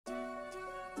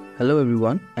Hello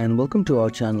everyone and welcome to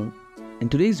our channel. In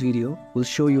today's video, we'll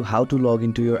show you how to log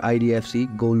into your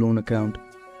Idfc Gold Loan account.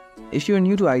 If you are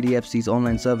new to Idfc's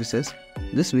online services,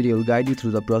 this video will guide you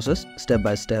through the process step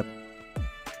by step.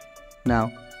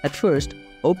 Now, at first,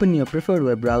 open your preferred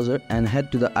web browser and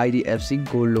head to the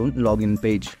Idfc Gold Loan login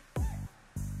page.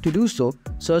 To do so,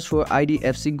 search for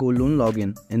Idfc Gold Loan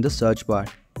login in the search bar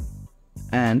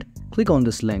and click on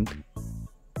this link.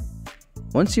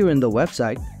 Once you're in the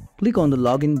website, click on the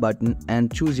login button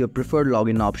and choose your preferred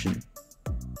login option.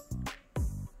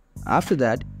 After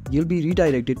that, you'll be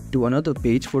redirected to another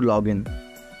page for login.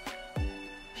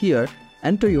 Here,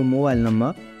 enter your mobile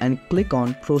number and click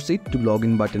on Proceed to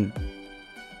Login button.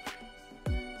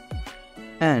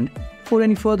 And for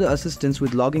any further assistance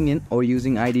with logging in or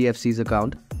using Idfc's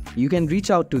account, you can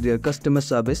reach out to their customer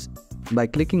service by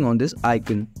clicking on this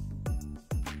icon.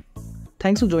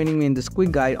 Thanks for joining me in this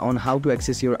quick guide on how to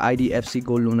access your Idfc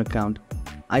Gold Loan account.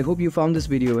 I hope you found this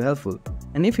video helpful,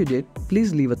 and if you did,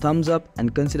 please leave a thumbs up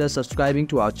and consider subscribing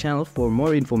to our channel for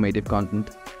more informative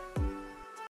content.